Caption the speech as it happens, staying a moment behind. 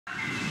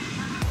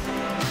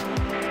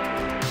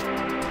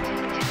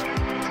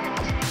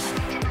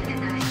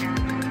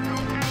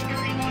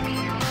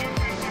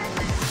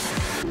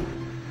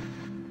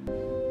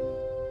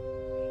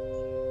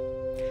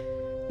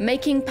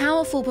making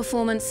powerful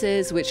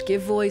performances which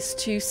give voice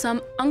to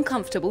some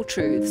uncomfortable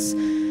truths.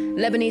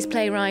 Lebanese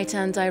playwright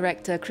and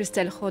director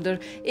Chrystèle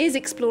Khodr is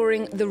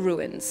exploring the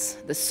ruins,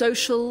 the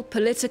social,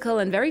 political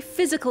and very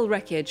physical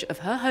wreckage of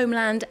her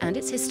homeland and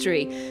its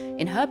history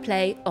in her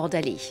play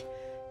Ordalie.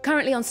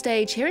 Currently on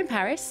stage here in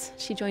Paris,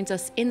 she joins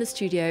us in the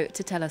studio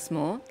to tell us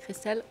more.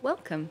 Chrystèle,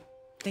 welcome.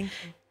 Thank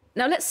you.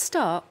 Now let's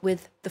start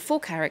with the four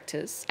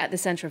characters at the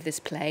centre of this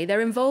play.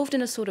 They're involved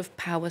in a sort of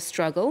power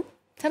struggle.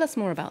 Tell us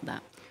more about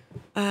that.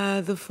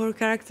 The four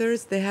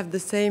characters, they have the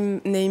same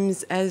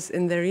names as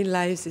in their real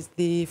lives. It's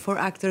the four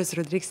actors,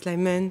 Rodrigue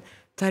Slimane,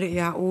 Tariq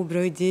Yaoub,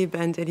 Roy Deeb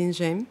and Erin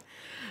James.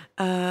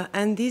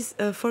 And these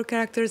four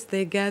characters,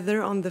 they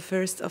gather on the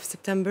 1st of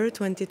September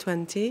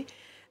 2020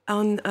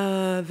 on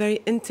a very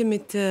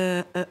intimate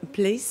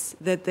place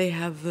that they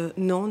have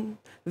known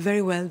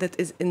very well, that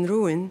is in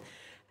ruin.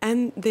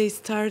 And they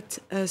start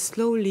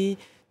slowly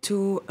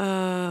to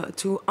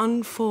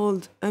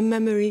unfold a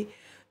memory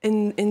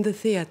in the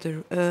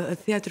theater, a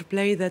theater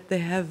play that they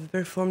have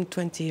performed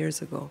 20 years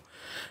ago.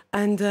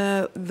 And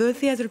the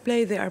theater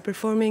play they are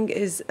performing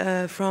is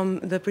from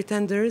The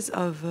Pretenders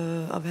of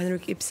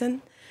Henrik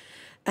Ibsen.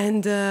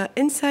 And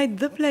inside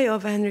the play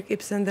of Henrik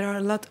Ibsen, there are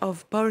a lot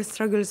of power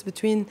struggles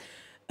between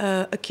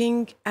a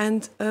king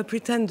and a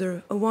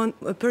pretender,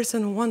 a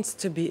person who wants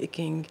to be a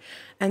king.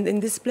 And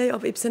in this play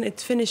of Ibsen, it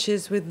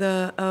finishes with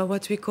the,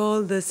 what we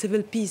call the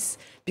civil peace,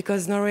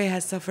 because Norway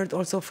has suffered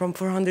also from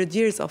 400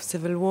 years of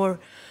civil war,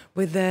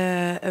 with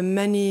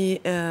many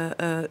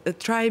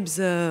tribes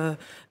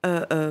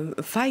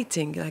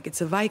fighting, like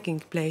it's a Viking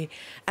play.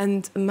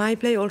 And my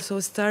play also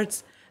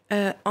starts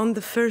on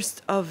the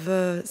 1st of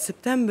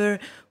September,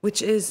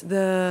 which is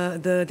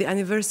the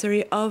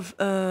anniversary of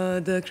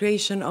the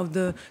creation of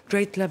the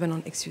Great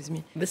Lebanon,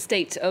 the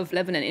state of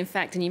Lebanon, in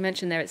fact, and you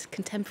mentioned there it's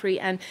contemporary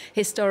and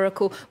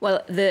historical.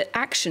 Well, the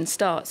action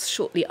starts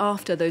shortly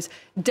after those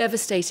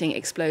devastating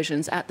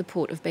explosions at the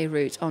port of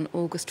Beirut on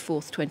August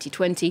 4th,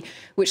 2020,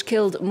 which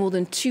killed more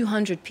than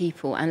 200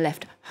 people and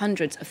left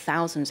hundreds of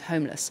thousands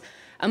homeless.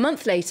 A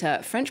month later,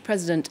 French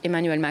President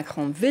Emmanuel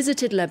Macron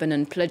visited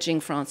Lebanon, pledging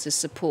France's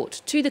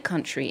support to the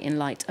country in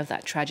light of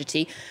that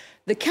tragedy.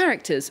 The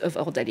characters of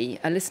Ordalie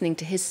are listening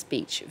to his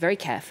speech very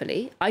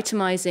carefully,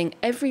 itemizing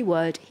every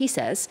word he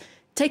says.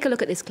 Take a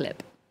look at this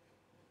clip.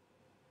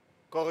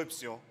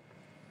 Corruption.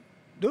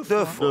 Deux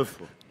fois.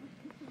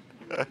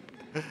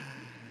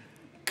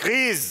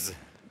 Crise.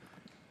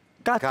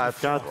 Quatre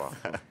fois.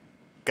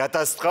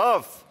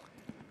 Catastrophe.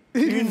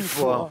 Une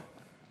fois.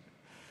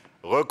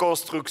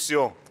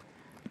 Reconstruction.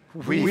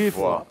 8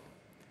 fois.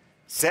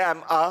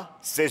 CMA,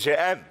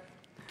 CGM.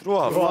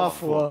 3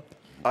 fois.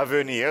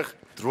 Avenir.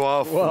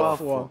 3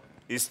 fois.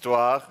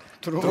 Histoire.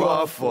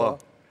 3 fois.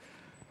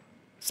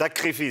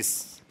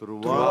 Sacrifice.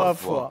 3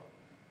 fois.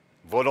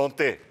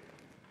 Volonté.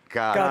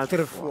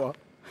 4 fois.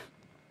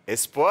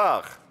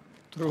 Espoir.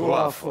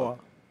 3 fois.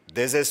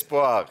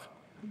 Désespoir.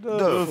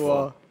 2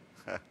 fois.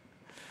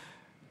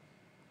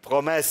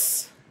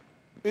 Promesse.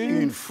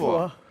 1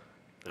 fois.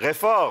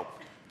 Réforme.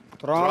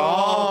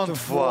 30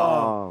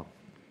 fois.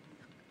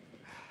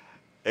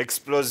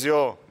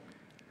 Explosion.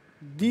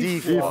 10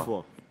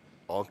 fois.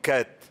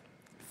 Enquête.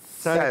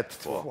 7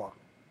 fois.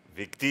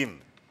 Victime.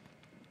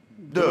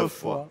 2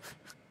 fois.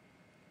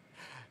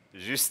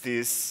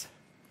 Justice.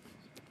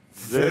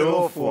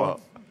 0 fois.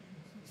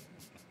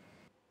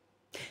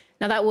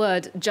 Now that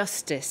word,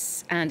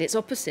 justice, and its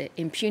opposite,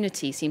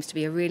 impunity, seems to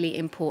be a really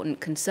important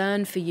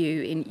concern for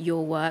you in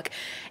your work.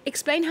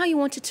 Explain how you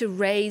wanted to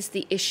raise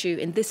the issue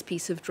in this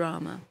piece of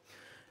drama.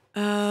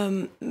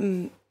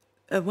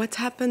 What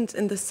happened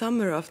in the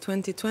summer of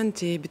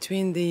 2020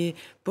 between the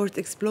port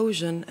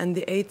explosion and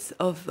the 8th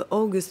of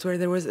August, where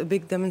there was a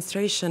big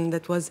demonstration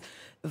that was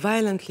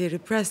violently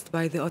repressed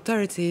by the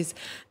authorities,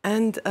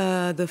 and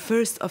the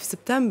 1st of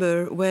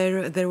September,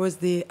 where there was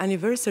the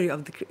anniversary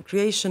of the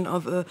creation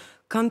of a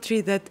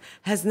country that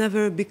has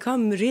never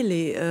become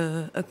really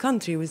a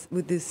country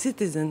with the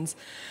citizens.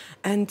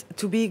 And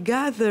to be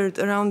gathered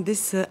around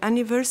this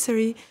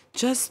anniversary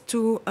just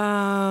to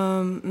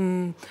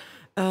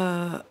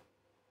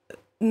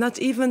not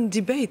even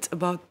debate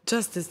about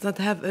justice, not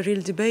have a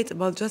real debate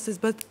about justice,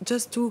 but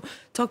just to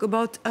talk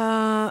about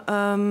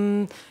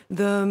how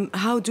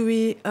do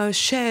we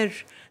share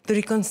the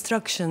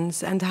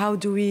reconstructions, and how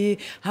do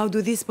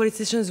these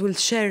politicians will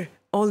share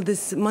all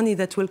this money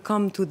that will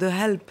come to the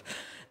help,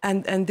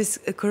 and this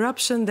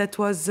corruption that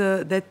was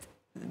the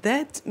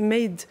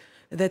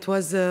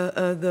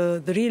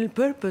real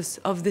purpose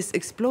of this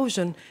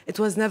explosion. It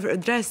was never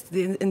addressed.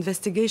 The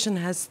investigation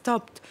has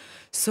stopped.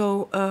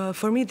 So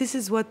for me, this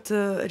is what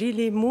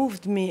really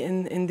moved me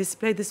in this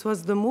play. This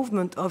was the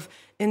movement of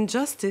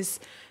injustice,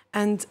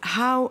 and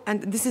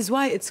this is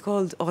why it's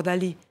called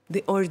Ordalie,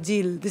 the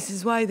ordeal. This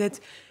is why that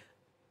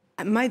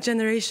my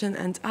generation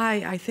and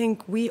I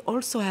think we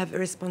also have a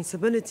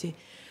responsibility.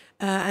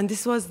 And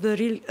this was the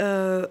real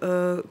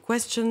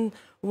question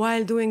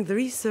while doing the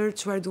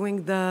research, while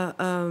doing the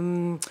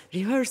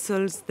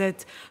rehearsals,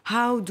 that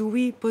how do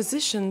we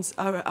position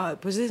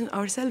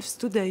ourselves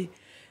today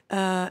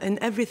in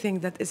everything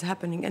that is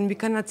happening. And we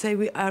cannot say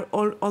we are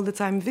all the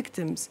time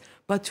victims,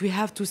 but we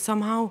have to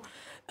somehow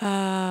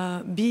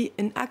be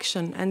in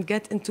action and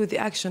get into the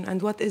action.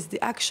 And what is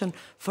the action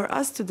for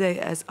us today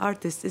as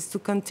artists is to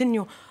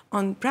continue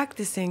on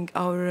practicing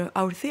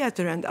our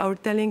theater and on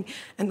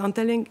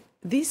telling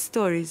these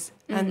stories.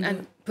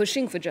 And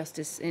pushing for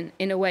justice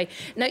in a way.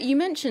 Now, you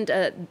mentioned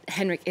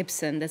Henrik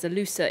Ibsen. There's a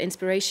looser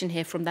inspiration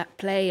here from that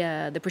play,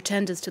 The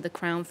Pretenders to the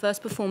Crown,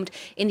 first performed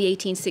in the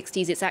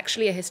 1860s. It's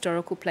actually a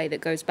historical play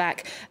that goes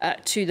back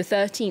to the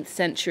 13th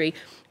century.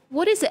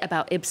 What is it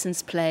about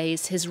Ibsen's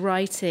plays, his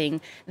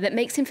writing, that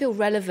makes him feel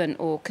relevant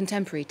or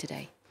contemporary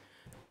today?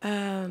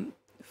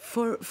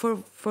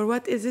 For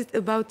what is it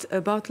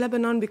about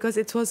Lebanon? Because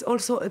it was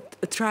also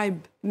a tribe,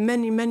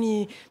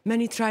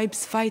 many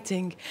tribes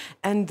fighting,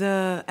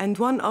 and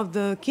one of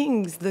the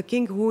kings, the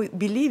king who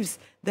believes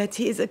that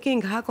he is a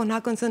king,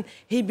 Hakon's,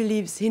 he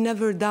believes, he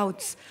never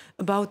doubts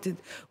about it.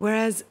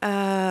 Whereas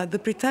the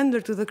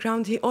pretender to the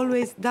crown, he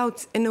always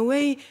doubts. In a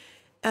way,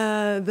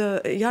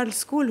 the Jarl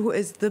School, who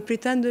is the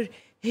pretender,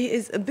 he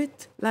is a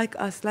bit like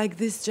us, like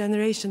this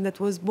generation that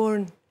was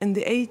born in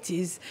the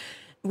 80s.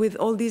 With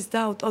all this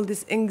doubt, all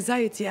this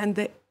anxiety, and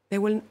they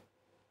will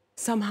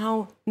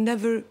somehow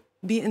never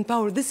be in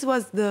power. This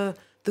was the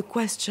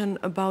question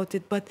about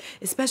it, but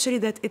especially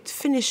that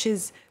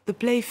the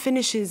play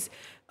finishes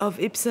of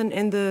Ibsen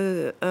in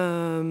the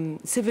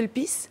civil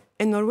peace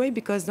in Norway,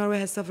 because Norway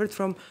has suffered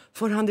from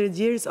 400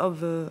 years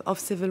of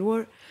civil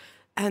war,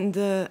 and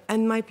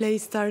my play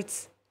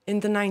starts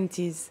in the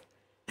 90s.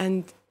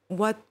 And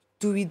what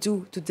do we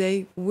do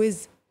today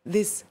with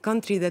this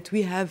country that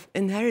we have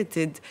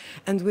inherited,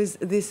 and with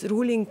this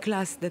ruling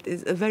class that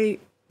is a very,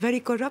 very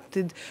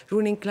corrupted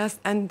ruling class,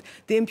 and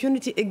the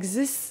impunity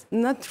exists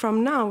not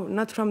from now,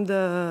 not from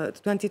the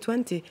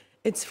 2020,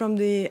 it's from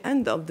the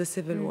end of the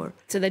Civil War.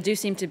 So there do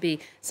seem to be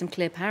some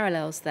clear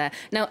parallels there.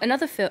 Now,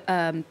 another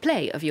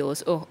play of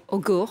yours,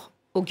 Augure,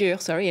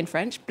 in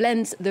French,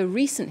 blends the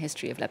recent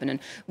history of Lebanon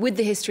with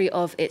the history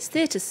of its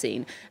theatre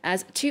scene,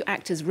 as two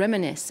actors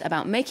reminisce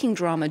about making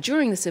drama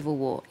during the Civil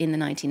War in the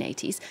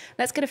 1980s.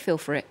 Let's get a feel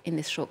for it in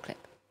this short clip.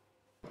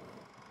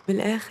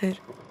 بالآخر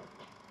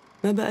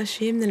ما بقى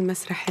شيء من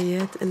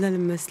المسرحيات إلا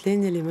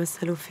الممثلين اللي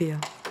مثلوا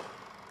فيها.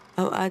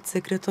 أوقات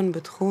ذاكرتهم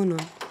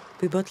بتخونهم،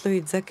 بيبطلوا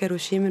يتذكروا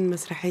شيء من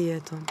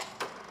مسرحياتهم.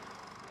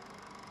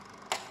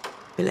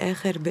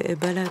 بالآخر بقى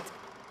بلد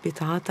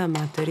بيتعاطى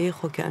مع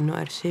تاريخه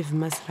كأنه أرشيف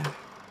مسرح.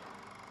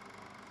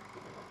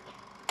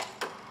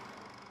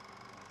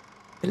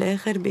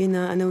 بالآخر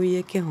بقينا أنا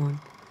وياكي هون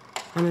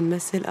عم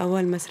نمثل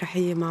أول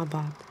مسرحية مع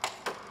بعض.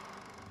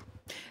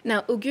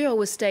 Now, Augure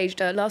was staged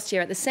last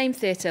year at the same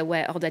theatre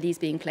where Ordalie is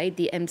being played,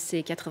 the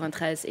MC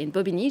 93 in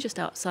Bobigny, just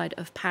outside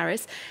of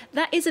Paris.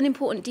 That is an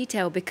important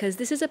detail because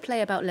this is a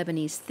play about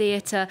Lebanese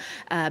theatre,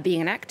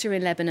 being an actor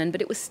in Lebanon, but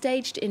it was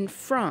staged in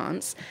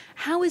France.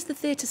 How is the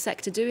theatre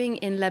sector doing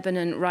in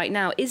Lebanon right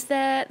now? Is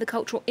there the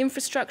cultural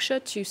infrastructure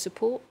to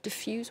support,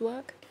 diffuse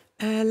work?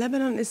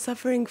 Lebanon is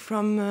suffering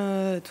from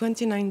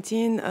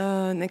 2019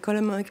 an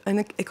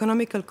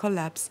economical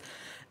collapse.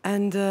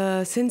 And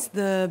since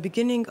the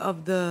beginning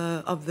of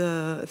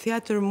the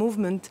theater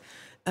movement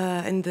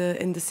in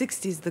the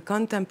 60s, the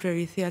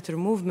contemporary theater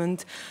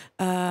movement,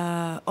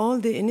 all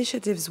the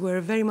initiatives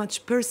were very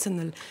much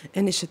personal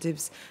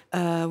initiatives,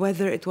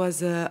 whether it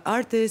was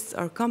artists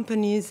or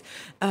companies.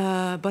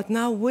 But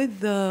now with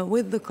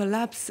the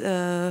collapse,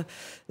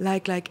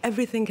 like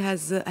everything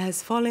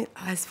has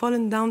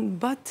fallen down.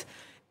 But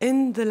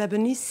in the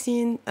Lebanese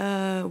scene,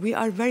 we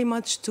are very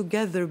much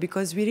together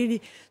because we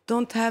really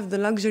don't have the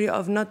luxury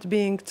of not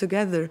being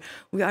together.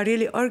 We are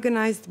really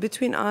organized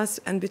between us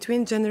and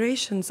between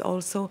generations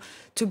also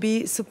to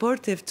be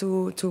supportive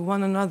to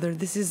one another.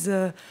 This is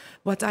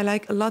what I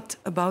like a lot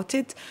about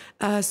it.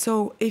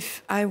 So if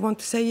I want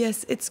to say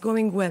yes, it's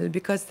going well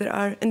because there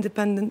are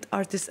independent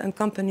artists and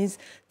companies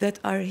that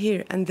are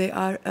here and they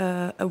are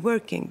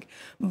working.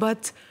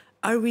 But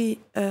are we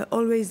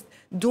always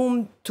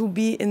doomed to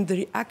be in the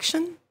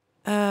reaction?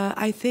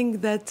 I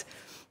think that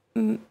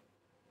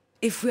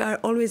if we are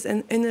always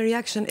in a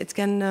reaction, it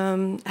can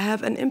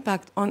have an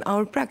impact on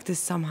our practice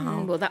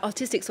somehow. Well, that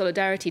artistic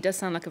solidarity does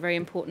sound like a very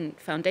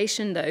important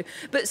foundation, though.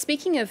 But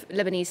speaking of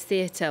Lebanese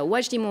theatre,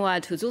 Wajdi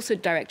Mouad, who's also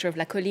director of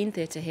La Colline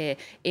Theatre here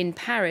in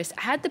Paris,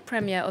 had the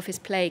premiere of his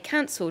play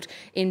cancelled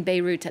in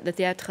Beirut at the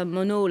Théâtre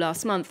Monod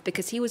last month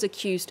because he was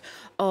accused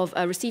of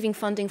receiving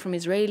funding from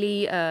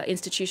Israeli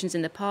institutions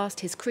in the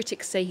past. His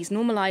critics say he's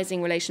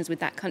normalising relations with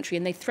that country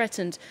and they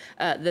threatened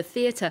the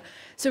theatre.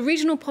 So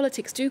regional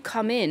politics do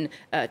come in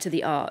to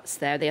the arts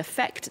there. They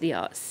affect the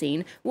arts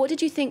scene. What did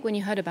you think when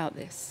you heard about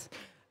this?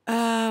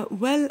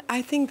 Well,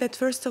 I think that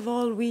first of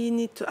all, we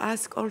need to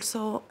ask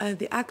also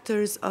the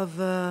actors of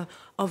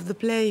of the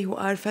play, who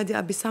are Fadi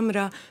Abi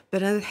Samra,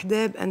 Bernadette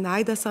Hdeb, and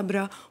Aida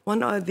Sabra,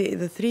 one of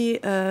the three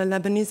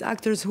Lebanese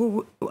actors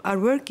who are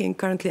working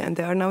currently, and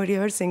they are now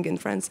rehearsing in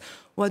France.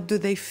 What do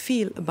they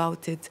feel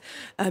about it?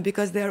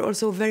 Because they are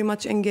also very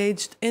much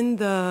engaged in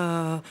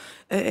the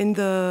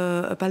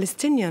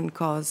Palestinian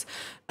cause.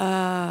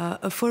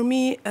 For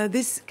me,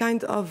 this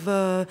kind of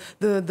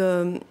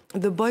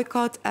the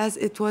boycott, as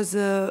it was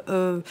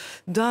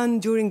done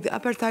during the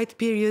apartheid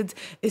period,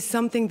 is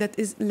something that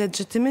is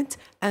legitimate,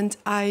 and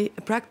I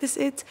practice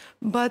it.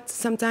 But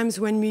sometimes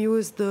when we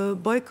use the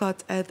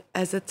boycott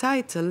as a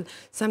title,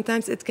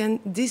 sometimes it can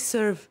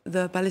deserve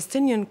the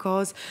Palestinian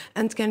cause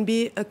and can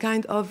be a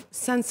kind of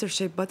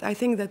censorship. But I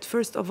think that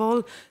first of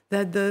all,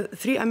 that the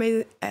three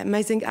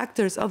amazing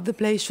actors of the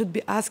play should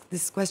be asked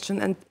this question,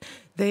 and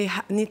they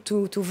need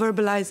to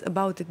verbalize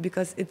about it,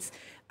 because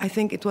I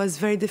think it was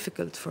very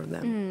difficult for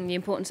them. The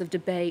importance of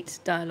debate,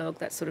 dialogue,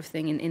 that sort of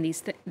thing in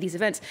these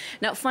events.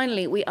 Now,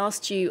 finally, we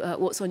asked you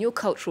what's on your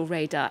cultural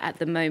radar at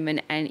the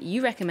moment, and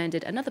you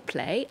recommended another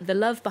play, The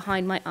Love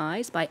Behind My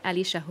Eyes by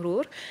Ali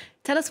Shahrour.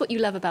 Tell us what you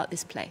love about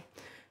this play.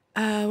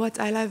 What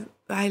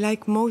I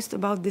like most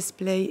about this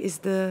play is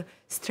the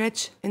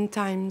stretch in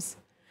times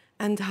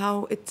and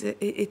how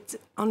it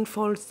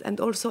unfolds. And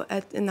also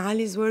in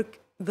Ali's work,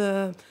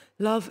 the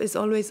love is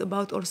always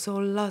about also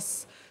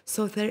loss.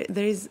 So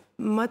there is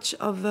much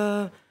of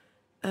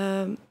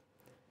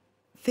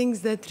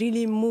things that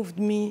really moved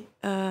me.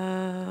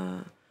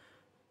 And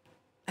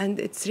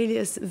it's really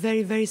a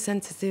very, very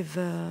sensitive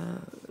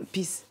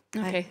piece.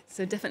 Okay,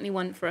 so definitely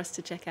one for us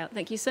to check out.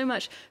 Thank you so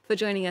much for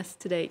joining us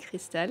today,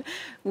 Chrystèle.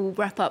 We'll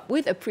wrap up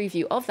with a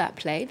preview of that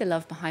play, The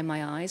Love Behind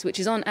My Eyes, which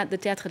is on at the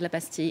Théâtre de la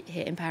Bastille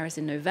here in Paris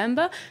in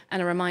November,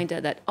 and a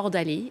reminder that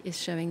Ordalie is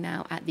showing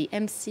now at the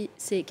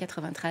MCC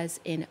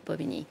 93 in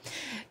Bobigny.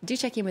 Do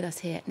check in with us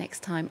here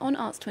next time on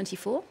Arts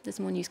 24. There's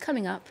more news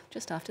coming up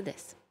just after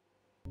this.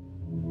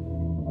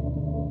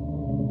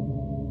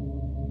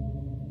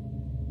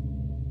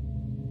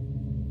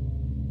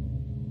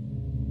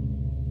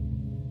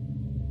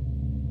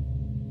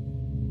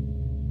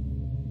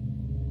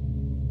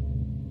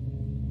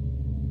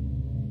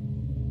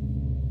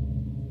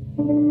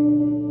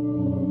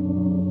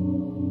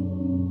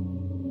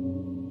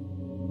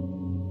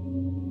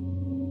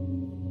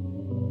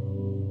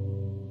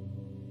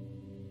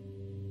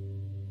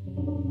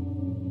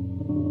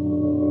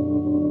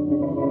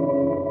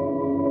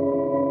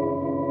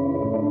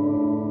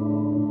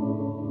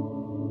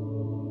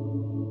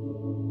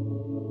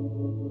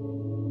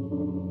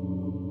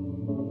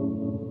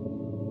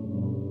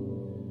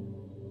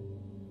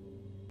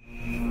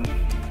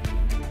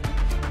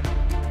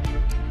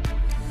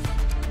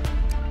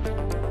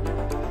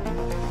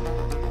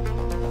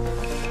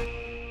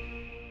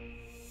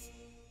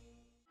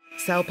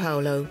 Sao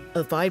Paulo,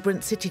 a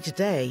vibrant city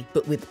today,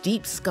 but with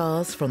deep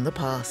scars from the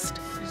past.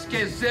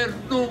 Esquecer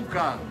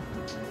nunca,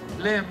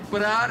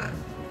 lembrar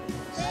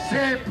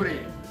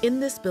sempre. In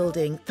this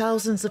building,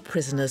 thousands of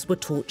prisoners were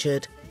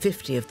tortured.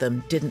 50 of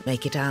them didn't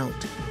make it out.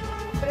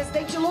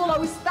 Presidente Lula,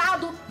 o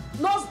Estado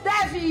nos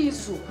deve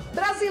isso.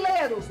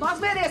 Brasileiros, nós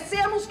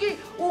merecemos que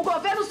o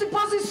governo se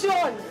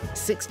posicione.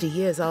 60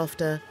 years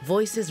after,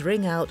 voices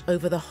ring out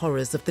over the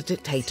horrors of the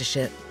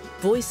dictatorship.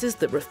 Voices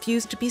that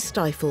refuse to be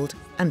stifled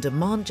and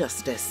demand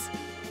justice.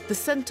 The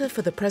Centre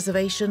for the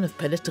Preservation of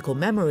Political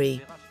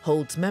Memory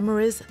holds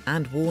memories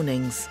and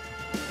warnings.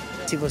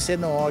 Se você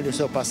não olha o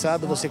seu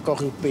passado, você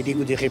corre o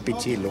perigo de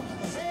repeti-lo.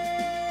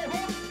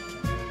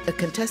 A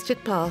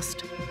contested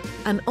past,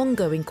 an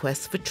ongoing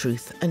quest for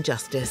truth and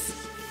justice.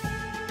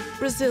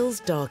 Brazil's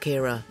dark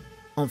era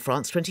on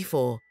France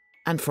 24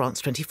 and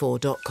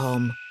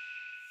France24.com.